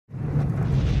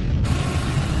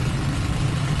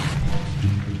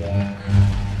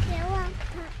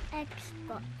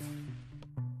spot.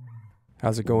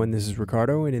 How's it going? This is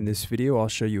Ricardo, and in this video I'll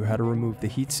show you how to remove the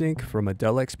heatsink from a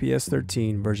Dell XPS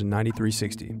 13 version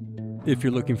 9360. If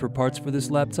you're looking for parts for this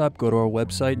laptop, go to our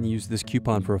website and use this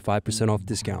coupon for a 5% off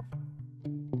discount.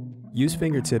 Use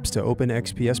fingertips to open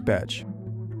XPS badge.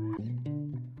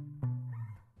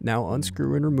 Now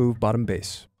unscrew and remove bottom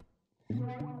base.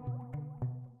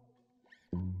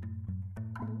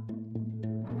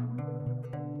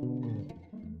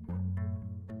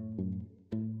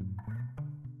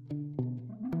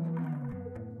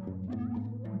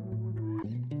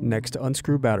 Next,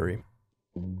 unscrew battery.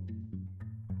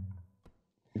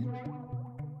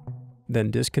 Then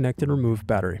disconnect and remove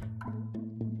battery.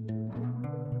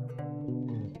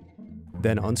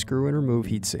 Then unscrew and remove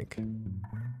heatsink.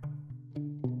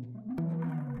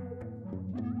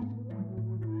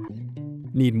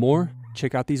 Need more?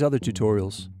 Check out these other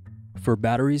tutorials. For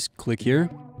batteries, click here.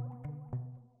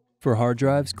 For hard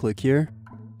drives, click here.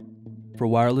 For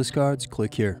wireless cards,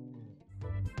 click here.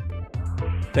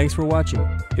 Thanks for watching.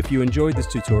 If you enjoyed this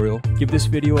tutorial, give this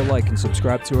video a like and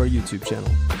subscribe to our YouTube channel.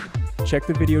 Check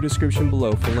the video description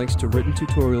below for links to written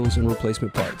tutorials and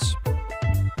replacement parts.